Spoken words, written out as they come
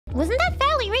Wasn't that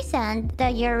fairly recent, the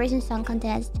Eurovision Song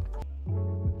Contest?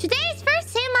 Today's first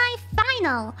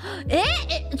semi-final.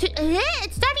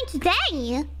 It's starting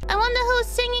today. I wonder who's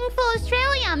singing for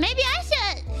Australia. Maybe I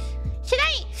should. Should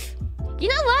I? You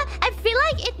know what? I feel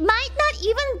like it might not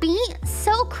even be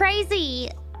so crazy.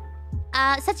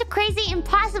 Such a crazy,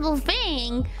 impossible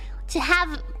thing to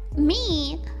have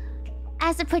me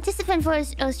as a participant for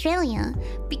Australia,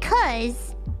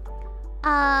 because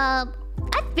I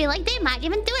feel like they might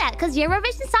even do that, because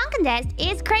Eurovision Song Contest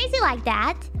is crazy like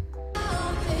that.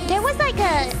 There was like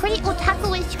a pretty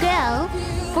otaku-ish girl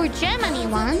for Germany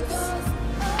once.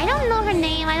 I don't know her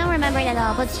name, I don't remember it at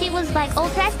all, but she was like all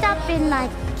dressed up in like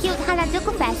cute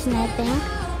Harajuku fashion, I think.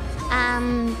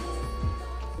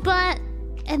 But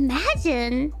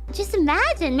imagine, just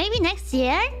imagine, maybe next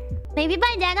year? Maybe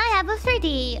by then I have a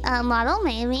 3D model,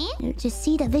 maybe. Just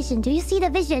see the vision. Do you see the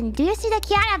vision? Do you see the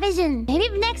Kiara vision? Maybe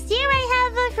next year I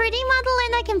have a 3D model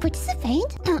and I can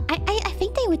participate. I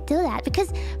think they would do that.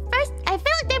 Because first, I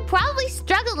feel like they're probably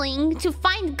struggling to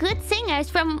find good singers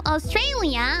from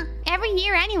Australia every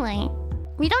year anyway.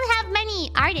 We don't have many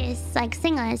artists, like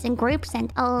singers and groups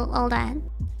and all that.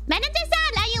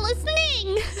 Manager-san, are you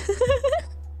listening?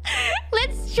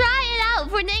 Let's try it out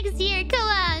for next year. Come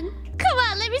on. Come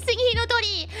on, let me sing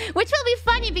Hirodori. Which will be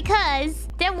funny because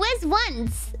there was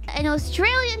once an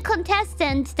Australian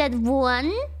contestant that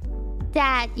won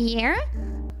that year.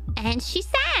 And she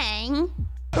sang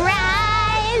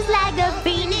Rise like a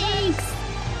phoenix.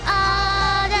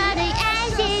 All of the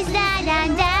ashes. Dun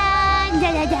dun dun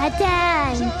dun dun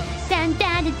dun dun dun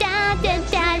dun dun dun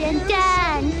dun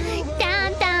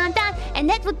dun dun. And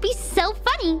that would be so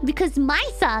funny because my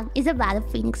song is about a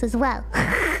phoenix as well.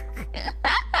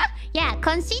 Yeah,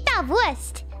 Conchita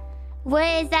Wurst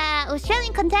was an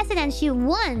Australian contestant and she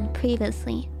won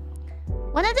previously.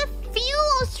 One of the few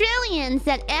Australians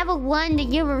that ever won the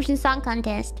Eurovision Song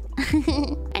Contest.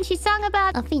 And she sang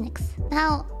about a phoenix.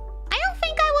 Now, I don't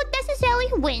think I would necessarily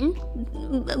win.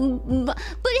 But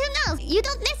who knows? You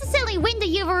don't necessarily win the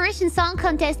Eurovision Song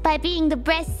Contest by being the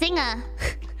best singer.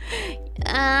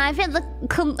 I feel the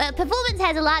performance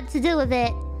has a lot to do with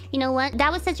it. You know what?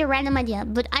 That was such a random idea,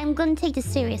 but I'm gonna take this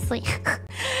seriously.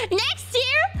 Next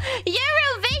year,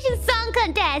 Eurovision Song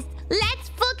Contest. Let's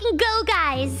fucking go,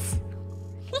 guys.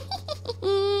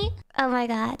 Oh my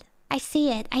god. I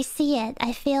see it. I see it.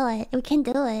 I feel it. We can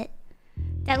do it.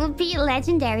 That would be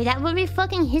legendary. That would be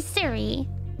fucking history.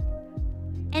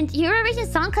 And Eurovision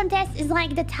Song Contest is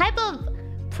like the type of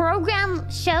program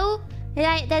show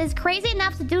that is crazy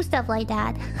enough to do stuff like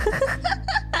that.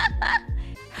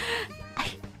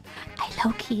 I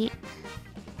low-key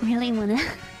really wanna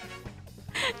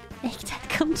make that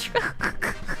come true.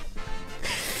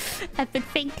 I've been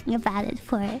thinking about it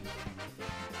for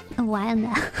a while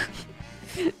now.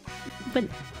 But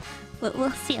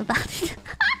we'll see about it.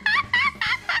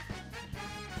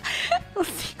 We'll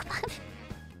see about it.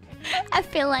 I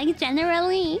feel like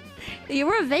generally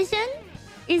Eurovision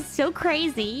is so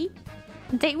crazy,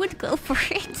 they would go for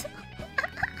it.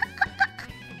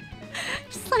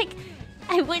 Just like,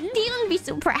 I wouldn't even be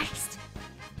surprised.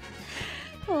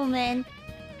 Oh man.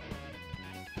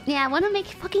 Yeah, I want to make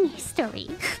fucking history.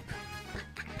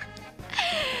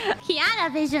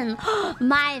 Kiara vision.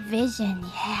 My vision,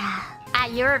 yeah.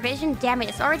 Eurovision, damn it,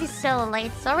 it's already so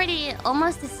late. It's already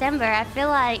almost December. I feel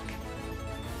like...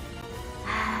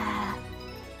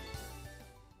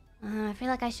 I feel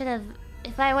like I should have...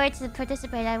 If I were to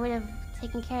participate, I would have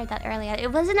taken care of that earlier.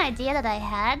 It was an idea that I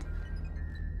had.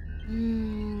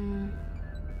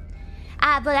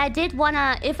 But I did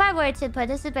wanna... If I were to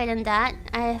participate in that,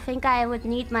 I think I would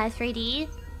need my 3D.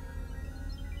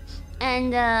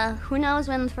 And who knows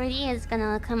when 3D is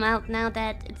gonna come out now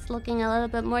that it's looking a little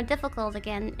bit more difficult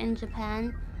again in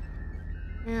Japan.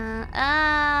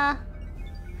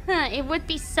 It would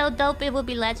be so dope, it would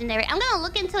be legendary. I'm gonna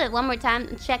look into it one more time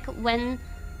and check when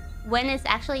it's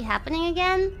actually happening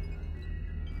again.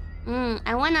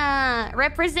 I wanna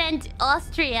represent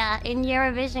Austria in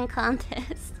Eurovision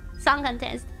contest. Song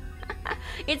contest.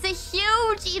 It's a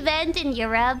huge event in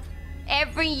Europe.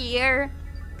 Every year.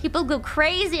 People go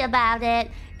crazy about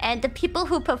it. And the people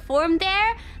who perform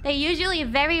there, they're usually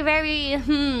very, very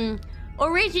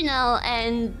original,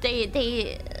 and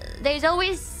there's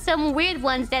always some weird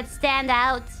ones that stand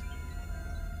out.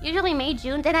 Usually May,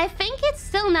 June. And I think it's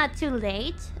still not too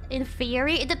late, in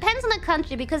theory. It depends on the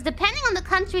country, because depending on the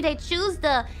country, they choose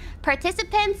the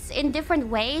participants in different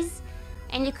ways.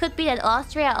 And it could be that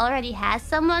Austria already has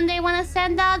someone they want to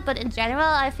send out, but in general,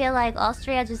 I feel like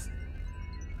Austria just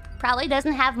probably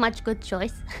doesn't have much good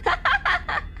choice.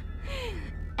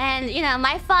 And, you know,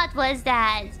 my thought was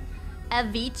that a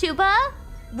Vtuber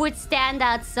would stand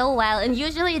out so well. And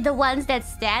usually the ones that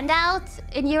stand out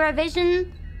in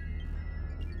Eurovision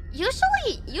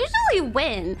usually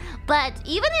win. But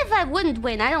even if I wouldn't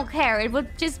win, I don't care. It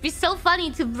would just be so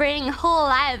funny to bring whole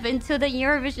life into the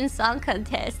Eurovision Song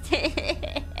Contest.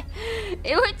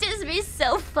 It would just be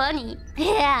so funny.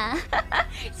 Yeah.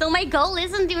 So my goal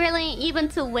isn't really even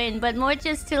to win, but more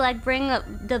just to like bring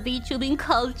the VTubing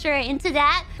culture into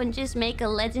that and just make a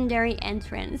legendary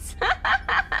entrance.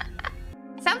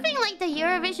 Something like the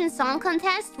Eurovision Song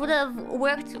Contest would have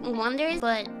worked wonders,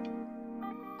 but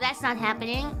that's not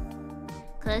happening.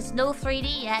 Because no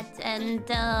 3D yet, and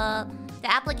the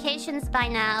applications by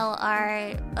now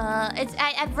are...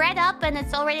 I've read up and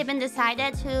it's already been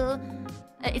decided to...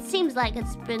 It seems like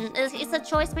it's a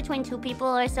choice between 2 people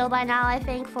or so by now, I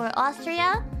think, for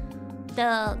Austria.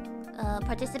 The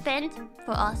participant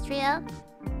for Austria.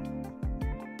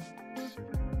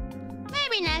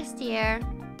 Maybe next year.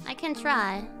 I can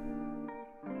try.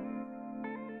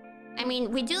 I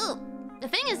mean, we do... The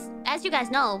thing is, as you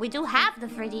guys know, we do have the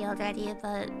 3D already,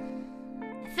 but...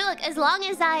 I feel like as long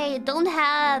as I don't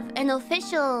have an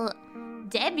official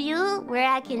debut where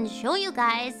I can show you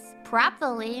guys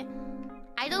properly,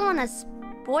 I don't want to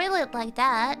spoil it like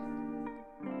that.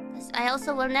 'Cause I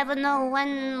also will never know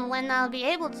when I'll be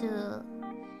able to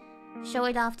show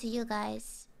it off to you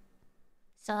guys.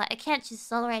 So I can't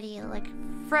just already, like,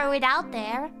 throw it out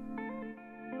there.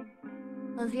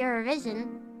 Of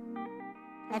Eurovision.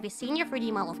 Have you seen your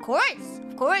 3D model? Of course!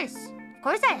 Of course! Of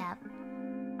course I have.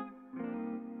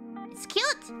 It's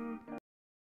cute!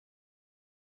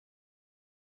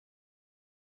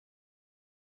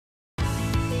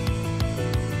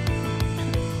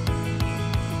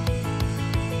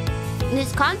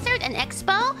 This concert and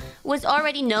expo was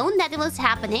already known that it was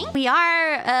happening. We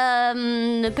are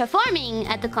performing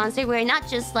at the concert. We're not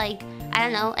just like, I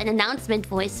don't know, an announcement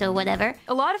voice or whatever.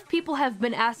 A lot of people have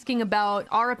been asking about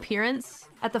our appearance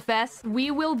at the fest. We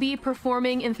will be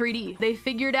performing in 3D. They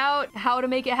figured out how to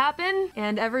make it happen,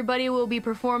 and everybody will be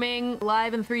performing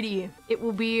live in 3D. It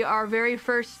will be our very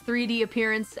first 3D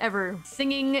appearance ever.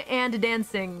 Singing and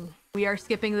dancing. We are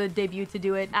skipping the debut to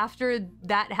do it. After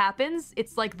that happens,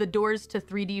 it's like the doors to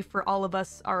 3D for all of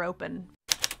us are open.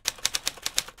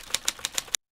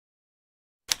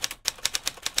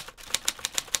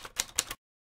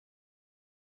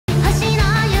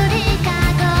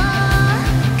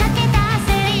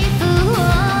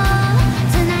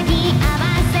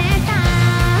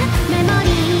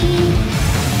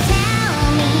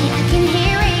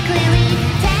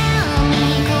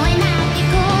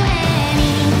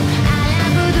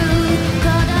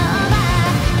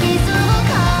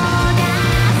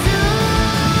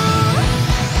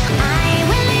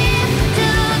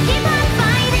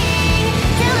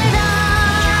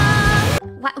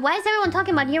 Why is everyone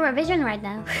talking about Eurovision right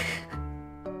now?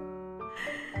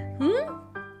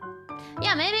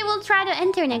 Yeah, maybe we'll try to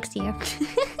enter next year.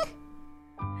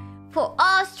 For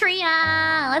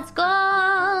Austria! Let's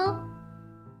go!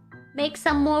 Make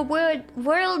some more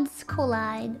worlds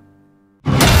collide.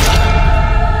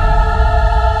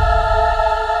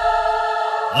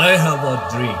 I have a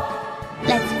dream.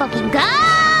 Let's fucking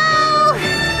go!